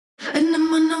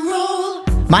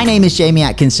My name is Jamie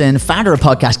Atkinson, founder of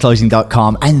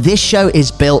podcastclosing.com, and this show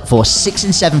is built for 6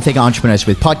 and 7 figure entrepreneurs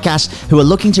with podcasts who are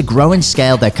looking to grow and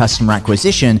scale their customer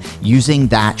acquisition using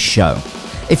that show.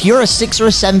 If you're a 6 or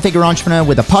a 7 figure entrepreneur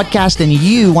with a podcast and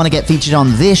you want to get featured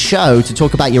on this show to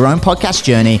talk about your own podcast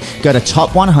journey, go to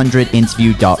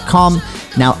top100interview.com.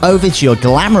 Now over to your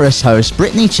glamorous host,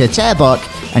 Brittany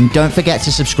Chatterbach, and don't forget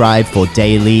to subscribe for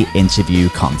daily interview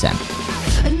content.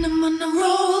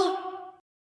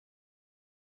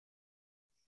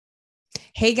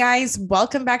 Hey guys,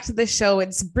 welcome back to the show.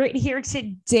 It's Britt here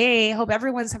today. Hope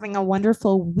everyone's having a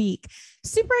wonderful week.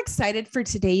 Super excited for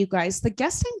today, you guys. The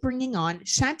guest I'm bringing on,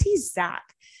 Chanti Zach.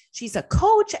 She's a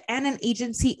coach and an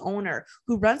agency owner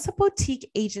who runs a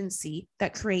boutique agency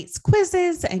that creates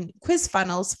quizzes and quiz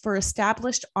funnels for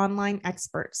established online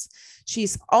experts.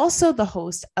 She's also the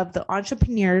host of the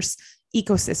Entrepreneurs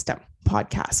Ecosystem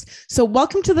podcast. So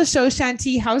welcome to the show,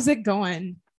 Chanti. How's it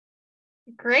going?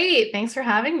 Great. Thanks for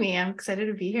having me. I'm excited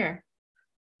to be here.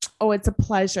 Oh, it's a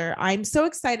pleasure. I'm so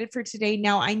excited for today.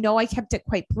 Now, I know I kept it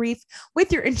quite brief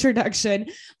with your introduction,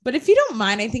 but if you don't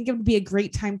mind, I think it would be a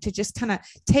great time to just kind of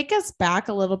take us back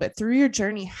a little bit through your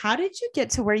journey. How did you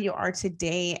get to where you are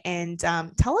today? And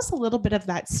tell us a little bit of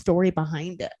that story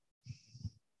behind it.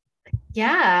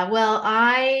 Yeah. Well,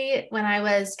 when I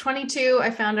was 22, I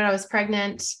found out I was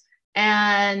pregnant.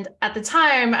 And at the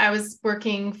time I was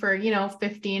working for,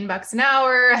 $15 an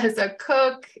hour as a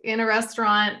cook in a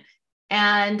restaurant.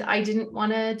 And I didn't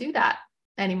want to do that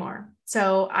anymore.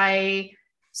 So I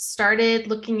started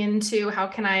looking into how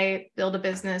can I build a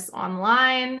business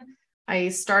online. I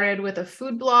started with a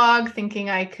food blog thinking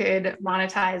I could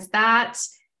monetize that,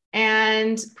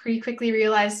 and pretty quickly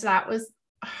realized that was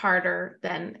harder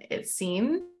than it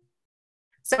seemed.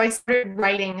 So I started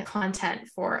writing content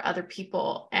for other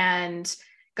people and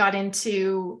got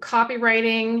into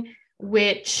copywriting,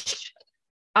 which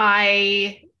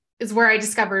is where I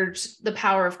discovered the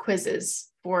power of quizzes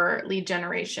for lead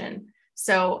generation.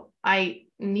 So I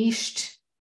niched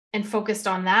and focused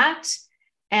on that,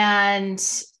 and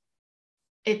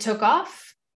it took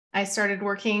off. I started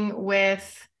working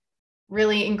with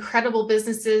really incredible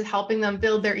businesses, helping them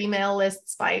build their email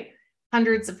lists by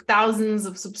hundreds of thousands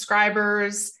of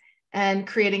subscribers, and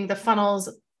creating the funnels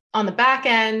on the back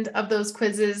end of those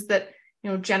quizzes that,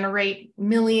 generate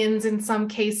millions in some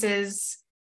cases.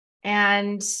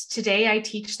 And today I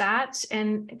teach that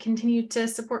and continue to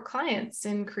support clients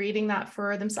in creating that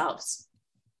for themselves.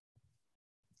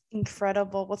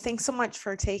 Incredible. Well, thanks so much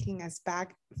for taking us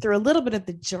back through a little bit of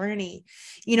the journey.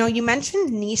 You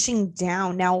mentioned niching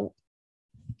down. Now,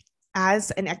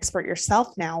 as an expert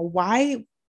yourself now,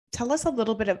 tell us a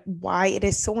little bit of why it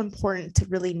is so important to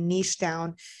really niche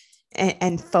down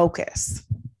and focus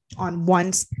on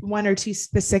one or two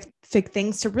specific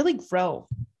things to really grow.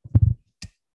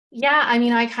 Yeah,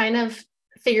 I kind of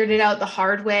figured it out the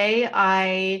hard way.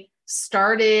 I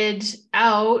started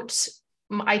out,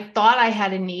 I thought I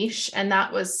had a niche, and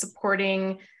that was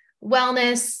supporting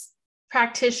wellness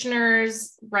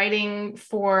practitioners, writing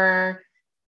for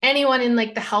anyone in the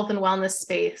health and wellness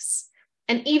space.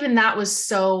 And even that was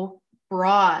so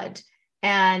broad,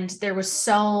 and there was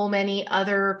so many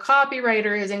other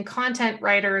copywriters and content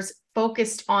writers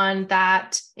focused on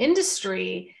that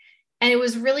industry. And it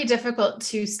was really difficult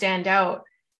to stand out.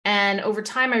 And over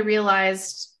time, I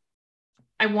realized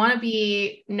I want to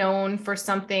be known for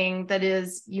something that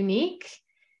is unique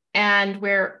and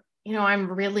where,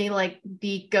 I'm really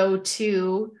the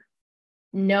go-to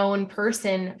known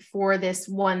person for this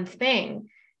one thing.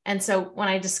 And so when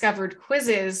I discovered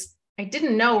quizzes, I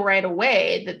didn't know right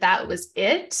away that was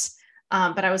it.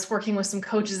 But I was working with some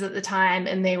coaches at the time,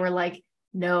 and they were like,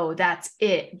 no, that's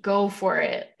it. Go for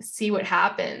it. See what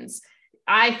happens.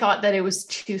 I thought that it was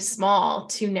too small,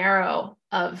 too narrow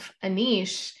of a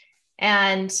niche.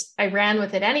 And I ran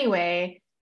with it anyway.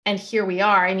 And here we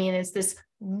are. It's this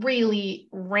really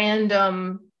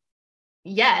random,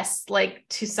 yes,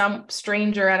 to some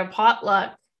stranger at a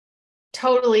potluck,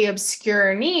 totally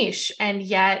obscure niche. And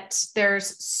yet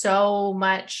there's so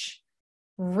much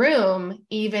room,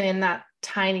 even in that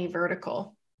tiny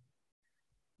vertical.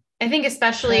 I think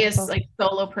especially as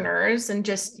solopreneurs and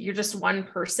you're just one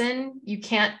person, you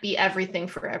can't be everything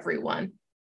for everyone,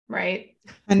 right?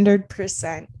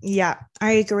 100%. Yeah,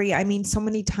 I agree. So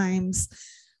many times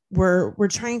we're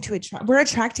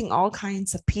attracting all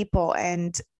kinds of people,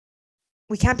 and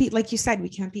we can't be, like you said, we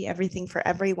can't be everything for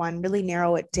everyone. Really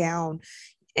narrow it down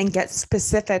and get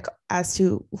specific as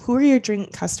to who are your dream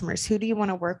customers, who do you want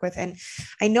to work with. And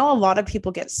I know a lot of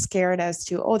people get scared as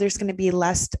to, there's going to be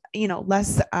less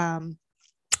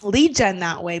lead gen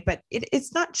that way, but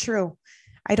it's not true.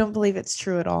 I don't believe it's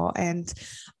true at all. And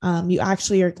you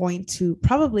actually are going to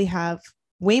probably have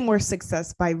way more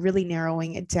success by really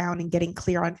narrowing it down and getting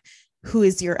clear on who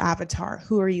is your avatar,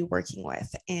 who are you working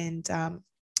with, and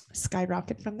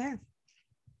skyrocket from there.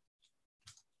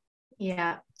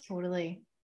 Yeah, totally.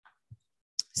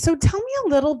 So tell me a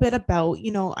little bit about,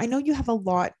 I know you have a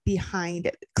lot behind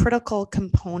critical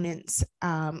components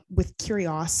with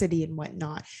curiosity and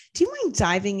whatnot. Do you mind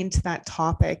diving into that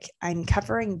topic and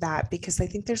covering that? Because I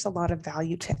think there's a lot of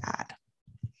value to add.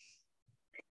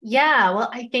 Yeah, well,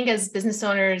 I think as business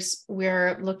owners,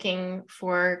 we're looking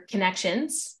for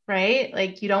connections, right?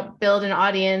 Like you don't build an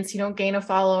audience, you don't gain a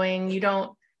following, you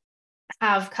don't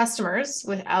have customers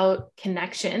without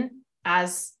connection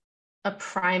as a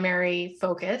primary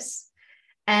focus.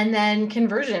 And then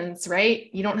conversions, right?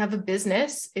 You don't have a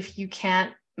business if you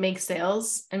can't make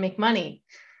sales and make money.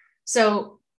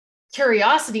 So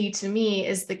curiosity to me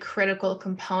is the critical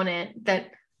component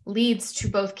that leads to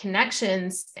both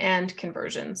connections and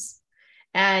conversions.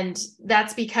 And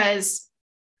that's because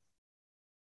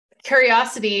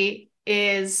curiosity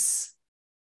is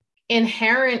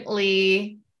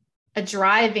inherently a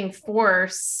driving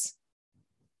force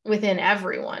within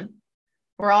everyone.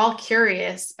 We're all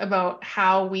curious about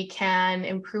how we can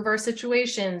improve our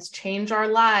situations, change our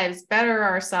lives, better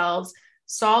ourselves,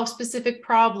 solve specific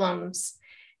problems.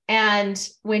 And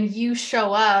when you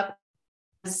show up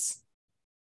as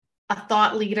a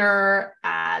thought leader,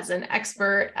 as an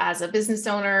expert, as a business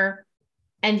owner,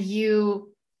 and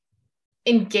you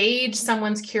engage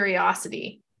someone's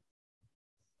curiosity,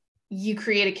 you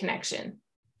create a connection.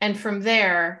 And from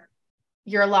there,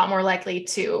 you're a lot more likely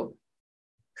to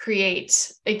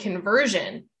create a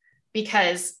conversion,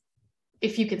 because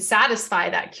if you can satisfy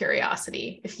that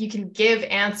curiosity, if you can give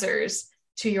answers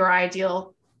to your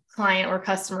ideal client or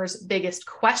customer's biggest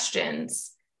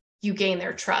questions, you gain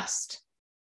their trust.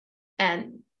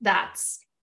 And that's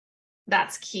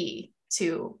key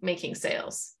to making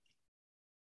sales.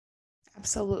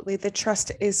 Absolutely. The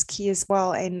trust is key as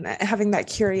well, and having that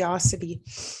curiosity.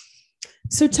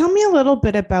 So tell me a little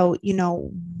bit about,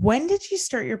 when did you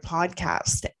start your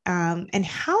podcast and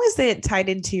how is it tied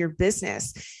into your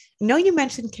business? I know you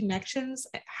mentioned connections.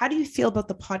 How do you feel about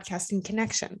the podcasting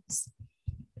connections?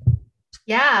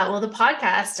 Yeah, well, the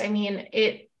podcast,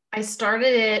 I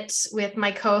started it with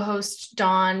my co-host,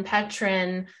 Dawn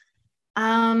Petrin,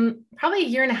 probably a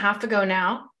year and a half ago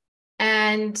now.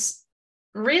 And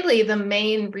really the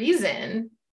main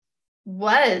reason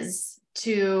was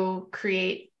to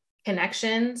create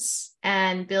connections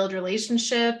and build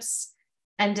relationships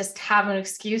and just have an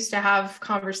excuse to have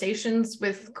conversations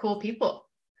with cool people.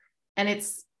 And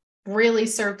it's really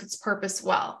served its purpose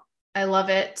well. I love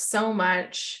it so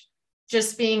much.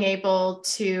 Just being able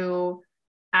to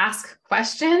ask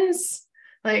questions,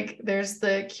 like there's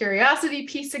the curiosity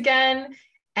piece again,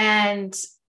 and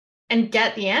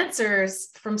get the answers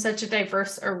from such a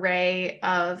diverse array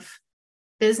of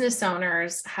business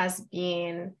owners has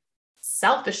been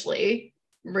selfishly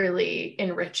really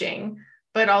enriching,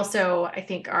 but also I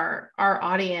think our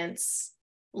audience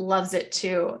loves it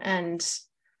too. And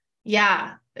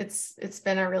yeah, it's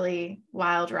been a really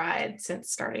wild ride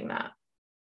since starting that.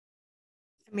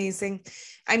 Amazing.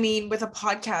 I mean, with a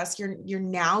podcast, you're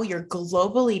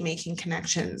globally making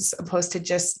connections opposed to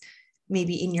just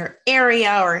maybe in your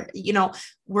area, or,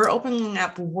 we're opening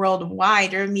up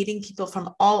worldwide. You're meeting people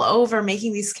from all over,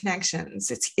 making these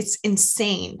connections. It's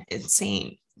insane.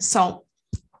 So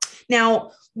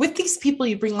now with these people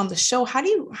you bring on the show, how do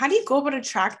you go about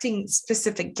attracting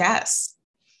specific guests?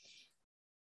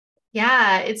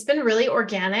 Yeah, it's been really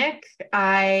organic.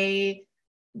 I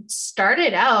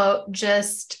started out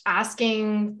just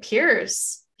asking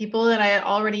peers, people that I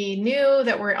already knew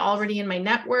that were already in my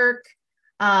network,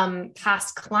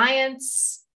 past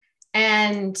clients,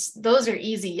 and those are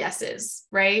easy yeses,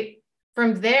 right?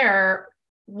 From there,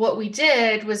 what we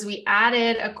did was we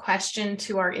added a question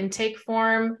to our intake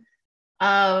form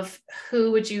of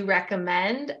who would you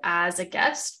recommend as a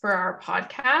guest for our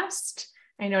podcast.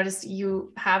 I noticed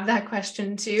you have that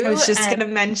question too. I was just going to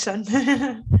mention.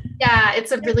 Yeah,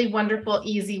 it's a really wonderful,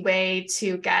 easy way to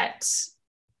you get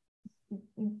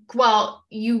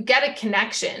a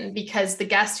connection because the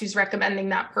guest who's recommending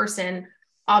that person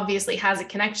obviously has a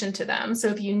connection to them. So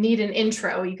if you need an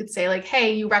intro, you could say like,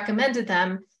 hey, you recommended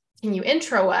them. Can you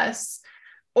intro us?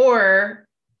 Or,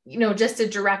 just a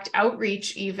direct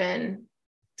outreach even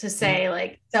to say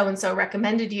like, so-and-so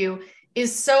recommended you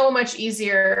is so much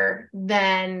easier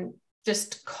than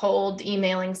just cold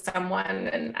emailing someone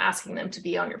and asking them to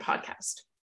be on your podcast.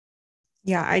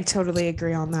 Yeah, I totally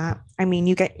agree on that. I mean,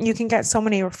 you can get so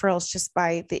many referrals just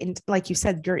by like you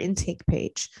said, your intake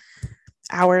page.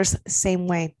 Ours, same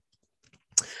way.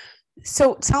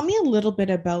 So tell me a little bit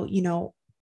about,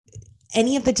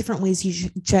 any of the different ways you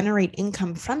generate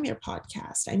income from your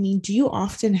podcast. I mean, do you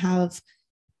often have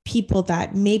people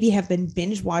that maybe have been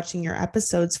binge watching your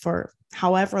episodes for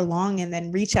however long and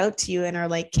then reach out to you and are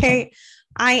like, hey,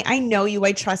 I know you,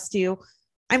 I trust you,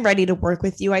 I'm ready to work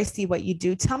with you, I see what you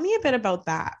do. Tell me a bit about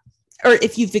that, or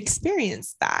if you've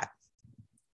experienced that.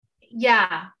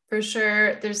 Yeah, for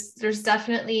sure. There's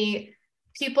definitely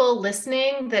people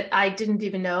listening that I didn't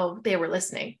even know they were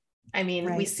listening. I mean,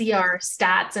 we Right. see our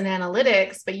stats and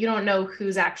analytics, but you don't know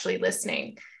who's actually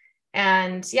listening.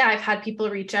 And yeah, I've had people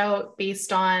reach out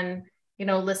based on,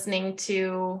 listening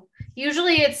to,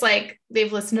 usually it's like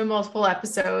they've listened to multiple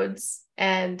episodes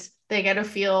and they get a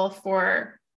feel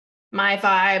for my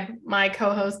vibe, my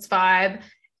co-host's vibe,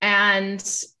 and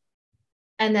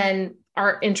then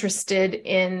are interested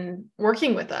in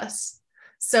working with us.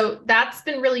 So that's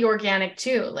been really organic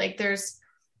too. Like there's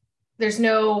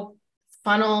no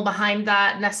funnel behind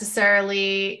that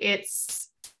necessarily. It's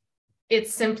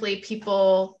simply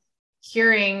people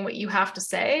hearing what you have to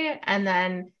say, and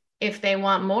then if they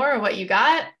want more of what you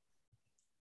got,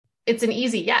 it's an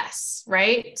easy yes,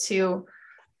 right? To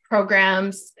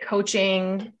programs,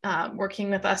 coaching, working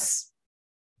with us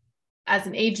as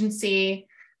an agency.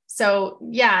 So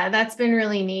yeah, that's been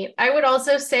really neat. I would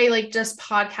also say like just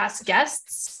podcast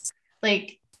guests,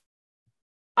 like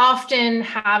often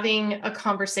having a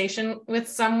conversation with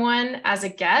someone as a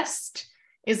guest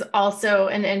is also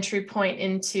an entry point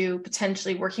into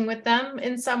potentially working with them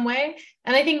in some way.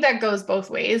 And I think that goes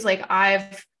both ways. Like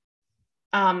I've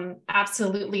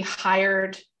absolutely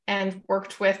hired and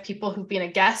worked with people who've been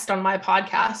a guest on my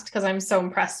podcast because I'm so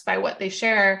impressed by what they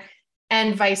share,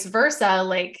 and vice versa.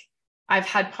 Like I've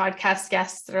had podcast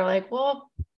guests that are like,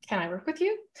 well, can I work with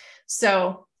you?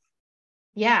 So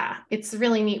yeah, it's a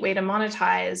really neat way to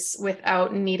monetize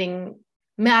without needing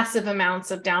massive amounts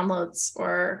of downloads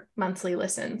or monthly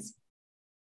listens.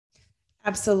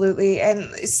 Absolutely.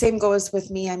 And same goes with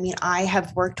me. I mean, I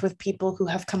have worked with people who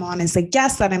have come on as a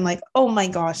guest that I'm like, oh my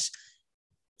gosh,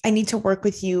 I need to work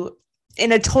with you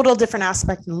in a total different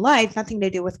aspect in life, nothing to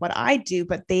do with what I do,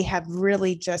 but they have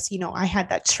really just, I had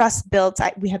that trust built.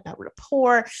 We had that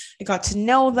rapport. I got to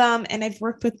know them and I've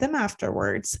worked with them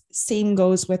afterwards. Same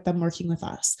goes with them working with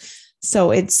us.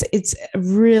 So it's a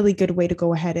really good way to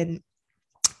go ahead and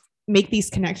make these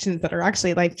connections that are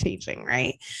actually life-changing,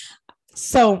 right?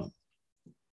 So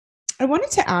I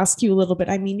wanted to ask you a little bit.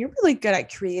 I mean, you're really good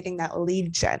at creating that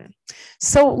lead gen.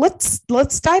 So let's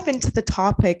dive into the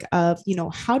topic of,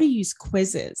 how to use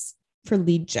quizzes for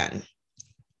lead gen.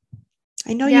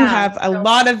 I know you have a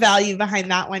lot of value behind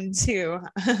that one too.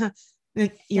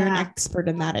 You're an expert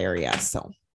in that area.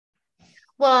 So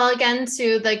well, again,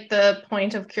 to like the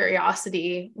point of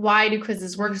curiosity, why do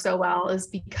quizzes work so well is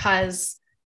because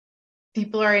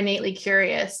people are innately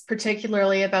curious,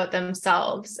 particularly about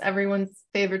themselves. Everyone's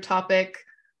favorite topic,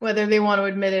 whether they want to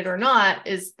admit it or not,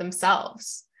 is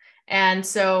themselves. And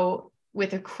so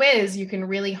with a quiz, you can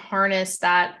really harness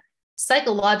that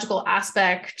psychological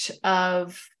aspect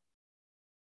of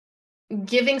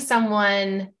giving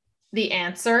someone the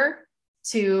answer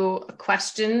to a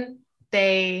question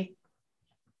they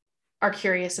are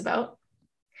curious about,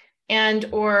 and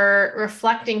or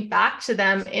reflecting back to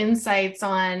them insights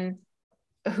on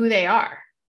who they are.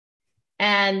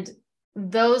 And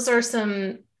those are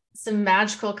some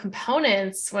magical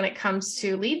components when it comes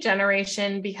to lead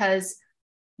generation, because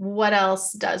what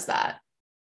else does that?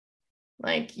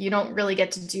 Like you don't really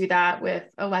get to do that with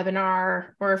a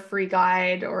webinar or a free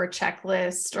guide or a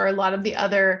checklist or a lot of the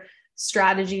other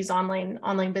strategies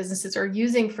online businesses are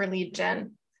using for lead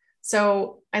gen.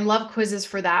 So I love quizzes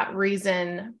for that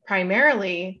reason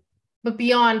primarily, but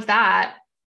beyond that,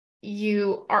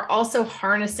 you are also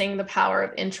harnessing the power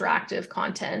of interactive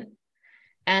content.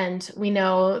 And we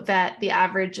know that the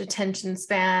average attention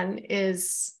span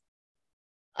is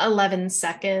 11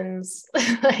 seconds.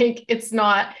 Like it's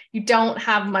not, you don't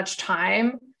have much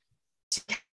time to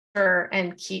capture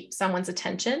and keep someone's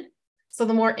attention. So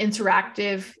the more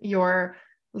interactive your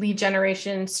lead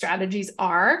generation strategies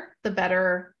are, the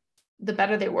better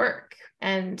they work.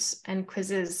 And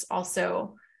quizzes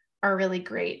also are really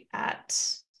great at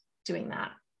doing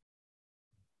that.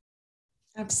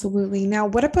 Absolutely. Now,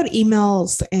 what about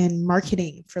emails and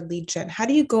marketing for lead gen? How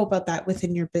do you go about that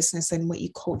within your business and what you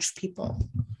coach people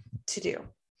to do?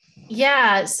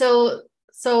 Yeah. So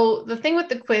the thing with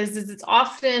the quiz is it's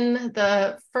often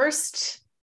the first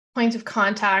point of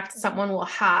contact someone will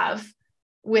have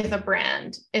with a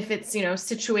brand. If it's,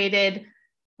 situated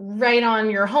right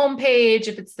on your homepage,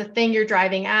 if it's the thing you're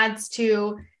driving ads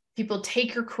to, people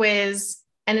take your quiz,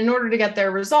 and in order to get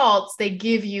their results, they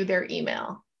give you their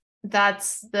email.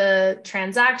 That's the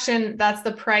transaction. That's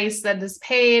the price that is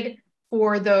paid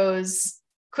for those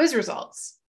quiz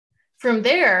results. From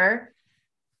there,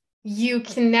 you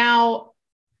can now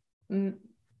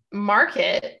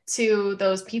market to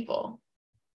those people.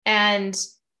 And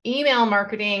email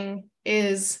marketing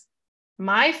is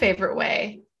my favorite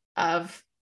way of,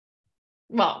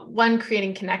 one,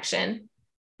 creating connection,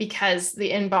 because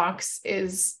the inbox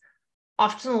is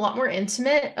often a lot more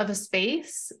intimate of a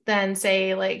space than,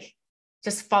 say, like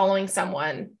just following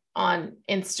someone on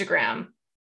Instagram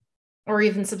or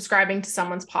even subscribing to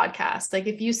someone's podcast. Like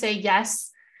if you say,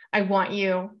 yes, I want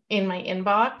you in my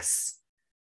inbox,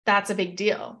 that's a big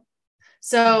deal.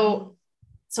 So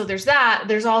there's that.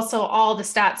 There's also all the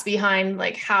stats behind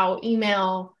like how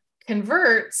email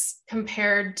converts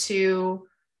compared to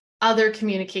other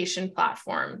communication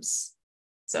platforms.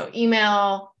 So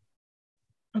email,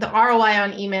 the ROI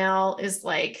on email is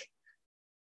like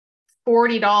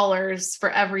 $40 for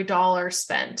every dollar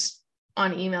spent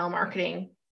on email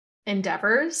marketing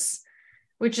endeavors,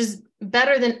 which is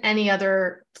better than any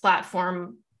other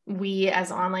platform we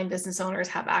as online business owners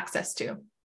have access to.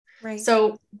 Right.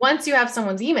 So once you have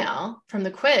someone's email from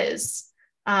the quiz,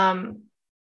 I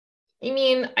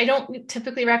don't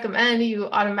typically recommend you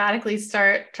automatically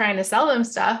start trying to sell them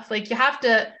stuff. Like you have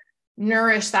to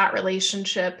nourish that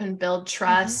relationship and build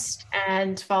trust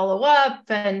and follow up.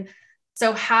 And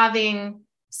so having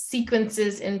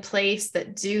sequences in place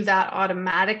that do that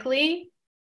automatically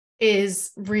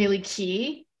is really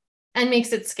key and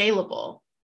makes it scalable.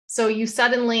 So you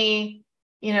suddenly,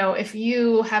 if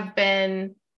you have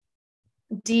been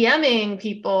DMing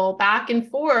people back and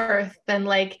forth and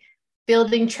like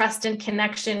building trust and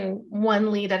connection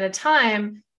one lead at a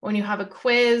time, when you have a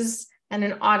quiz and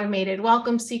an automated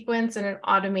welcome sequence and an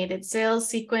automated sales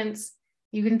sequence,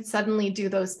 you can suddenly do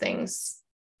those things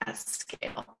at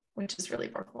scale, which is really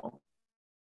powerful.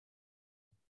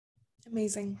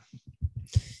 Amazing.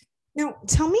 Now,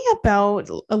 tell me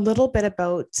a little bit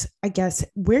about, I guess,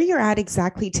 where you're at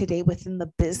exactly today within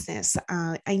the business.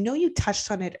 I know you touched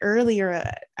on it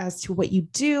earlier as to what you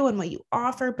do and what you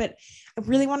offer, but I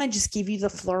really want to just give you the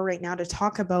floor right now to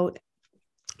talk about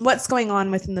what's going on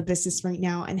within the business right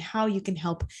now and how you can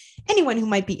help anyone who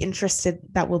might be interested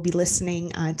that will be listening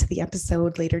to the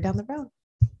episode later down the road.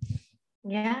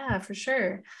 Yeah, for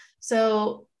sure.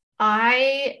 So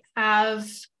I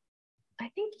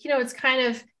think, it's kind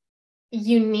of a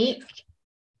unique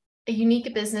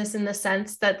business in the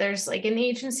sense that there's like an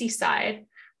agency side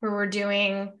where we're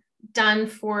doing done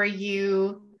for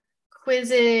you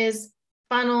quizzes,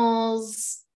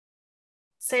 funnels,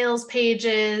 sales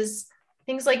pages,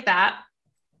 things like that.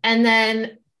 And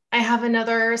then I have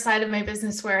another side of my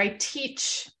business where I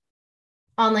teach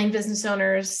online business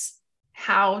owners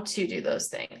how to do those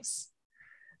things.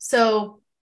 So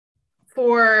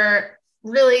for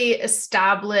really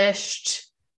established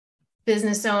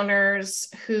business owners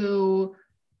who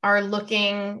are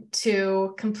looking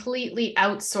to completely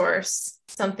outsource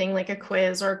something like a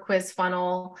quiz or a quiz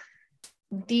funnel,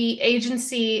 the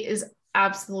agency is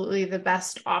absolutely the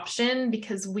best option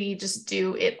because we just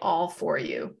do it all for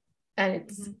you. And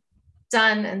it's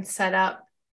done and set up,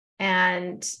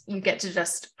 and you get to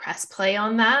just press play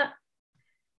on that.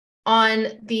 On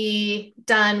the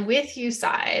done with you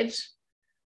side,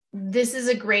 this is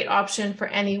a great option for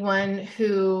anyone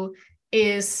who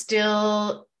is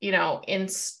still, in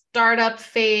startup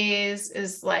phase,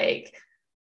 is like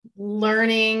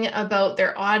learning about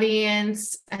their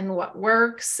audience and what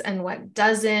works and what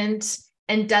doesn't,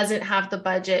 and doesn't have the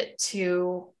budget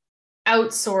to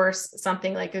outsource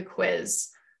something like a quiz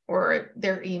or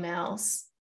their emails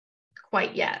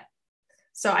quite yet.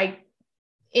 So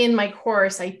in my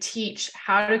course, I teach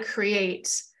how to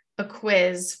create a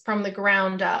quiz from the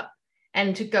ground up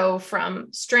and to go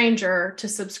from stranger to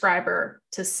subscriber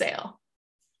to sale.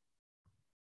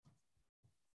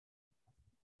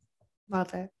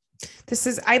 Love it.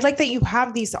 I like that you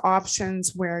have these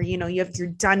options where, you have your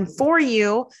done for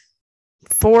you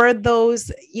for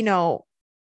those,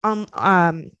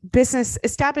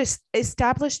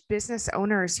 established business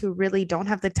owners who really don't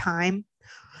have the time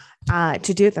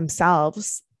to do it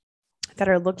themselves, that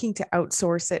are looking to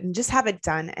outsource it and just have it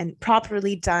done and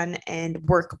properly done and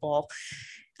workable.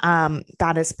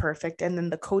 That is perfect. And then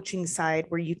the coaching side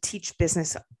where you teach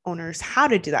business owners how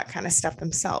to do that kind of stuff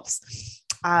themselves.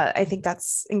 I think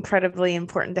that's incredibly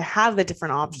important to have the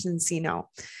different options,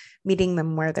 meeting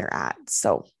them where they're at.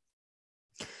 So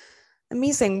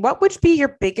Amazing. What would be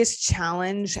your biggest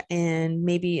challenge and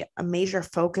maybe a major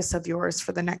focus of yours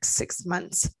for the next 6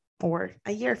 months or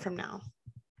a year from now?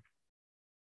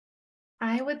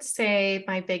 I would say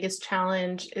my biggest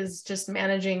challenge is just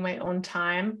managing my own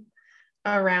time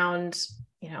around,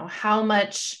 how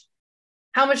much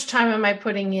time am I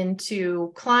putting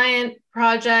into client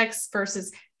projects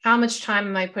versus how much time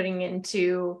am I putting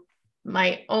into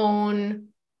my own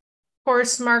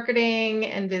course marketing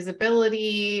and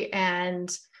visibility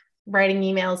and writing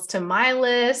emails to my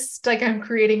list. Like I'm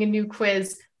creating a new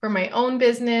quiz for my own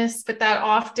business, but that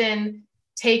often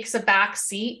takes a back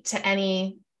seat to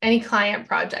any client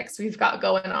projects we've got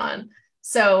going on.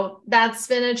 So that's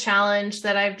been a challenge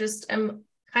that I've just am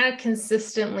kind of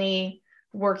consistently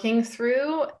working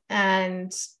through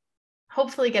and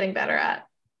hopefully getting better at.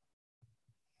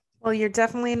 Well, you're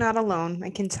definitely not alone. I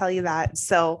can tell you that.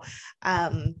 So,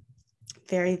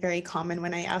 very, very common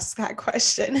when I ask that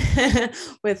question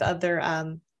with other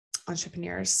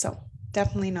entrepreneurs. So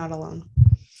definitely not alone.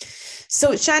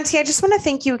 So Chanti, I just want to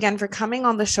thank you again for coming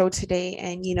on the show today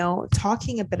and,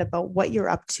 talking a bit about what you're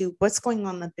up to, what's going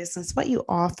on in the business, what you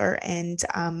offer, and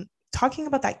talking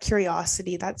about that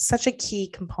curiosity. That's such a key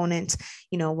component,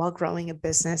 while growing a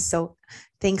business. So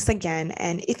thanks again.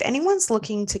 And if anyone's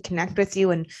looking to connect with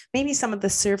you and maybe some of the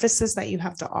services that you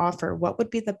have to offer, what would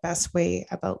be the best way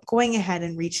about going ahead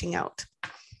and reaching out?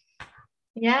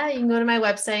 Yeah, you can go to my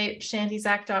website,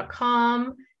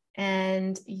 shantizak.com,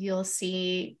 and you'll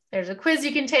see there's a quiz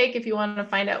you can take if you want to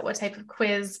find out what type of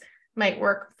quiz might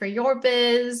work for your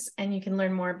biz. And you can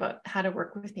learn more about how to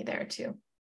work with me there too.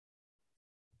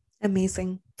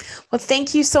 Amazing. Well,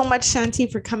 thank you so much,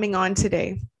 Chanti, for coming on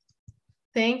today.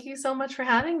 Thank you so much for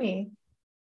having me.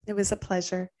 It was a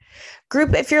pleasure.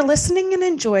 Group, if you're listening and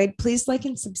enjoyed, please like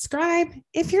and subscribe.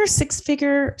 If you're a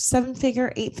 6-figure,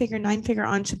 7-figure, 8-figure, 9-figure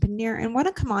entrepreneur and want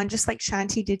to come on just like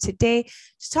Chanti did today,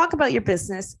 just talk about your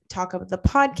business, talk about the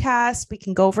podcast. We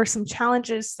can go over some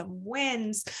challenges, some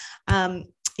wins.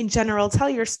 In general, tell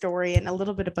your story and a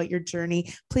little bit about your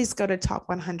journey. Please go to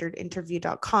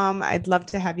top100interview.com. I'd love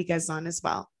to have you guys on as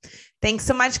well. Thanks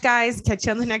so much, guys. Catch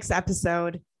you on the next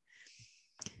episode.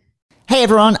 Hey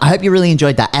everyone, I hope you really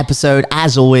enjoyed that episode.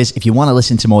 As always, if you want to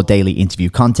listen to more daily interview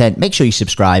content, make sure you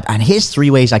subscribe. And here's 3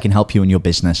 ways I can help you in your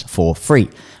business for free.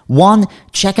 1,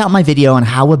 check out my video on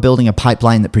how we're building a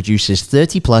pipeline that produces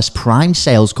 30 plus prime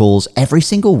sales calls every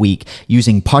single week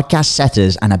using podcast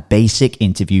setters and a basic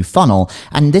interview funnel.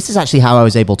 And this is actually how I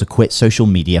was able to quit social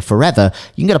media forever.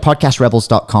 You can go to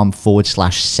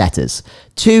podcastrebels.com/setters.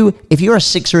 2, if you're a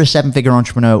 6 or a 7-figure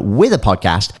entrepreneur with a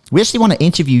podcast, we actually want to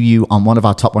interview you on one of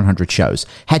our top 100 shows.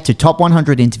 Head to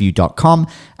top100interview.com.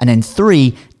 And then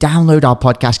 3, download our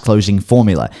podcast closing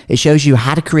formula. It shows you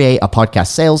how to create a podcast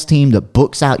sales team that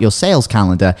books out your sales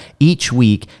calendar each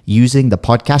week using the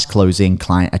podcast closing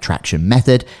client attraction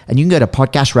method. And you can go to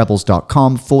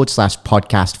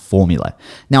podcastrebels.com/podcast formula.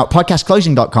 Now at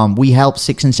podcastclosing.com, we help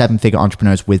 6 and 7-figure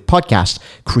entrepreneurs with podcasts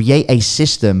create a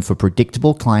system for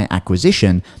predictable client acquisition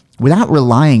without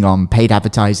relying on paid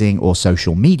advertising or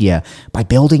social media by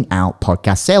building out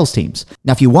podcast sales teams.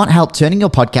 Now, if you want help turning your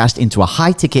podcast into a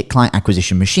high-ticket client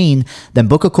acquisition machine, then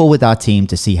book a call with our team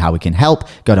to see how we can help.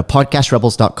 Go to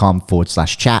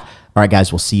podcastrebels.com/chat. All right,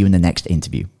 guys, we'll see you in the next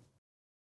interview.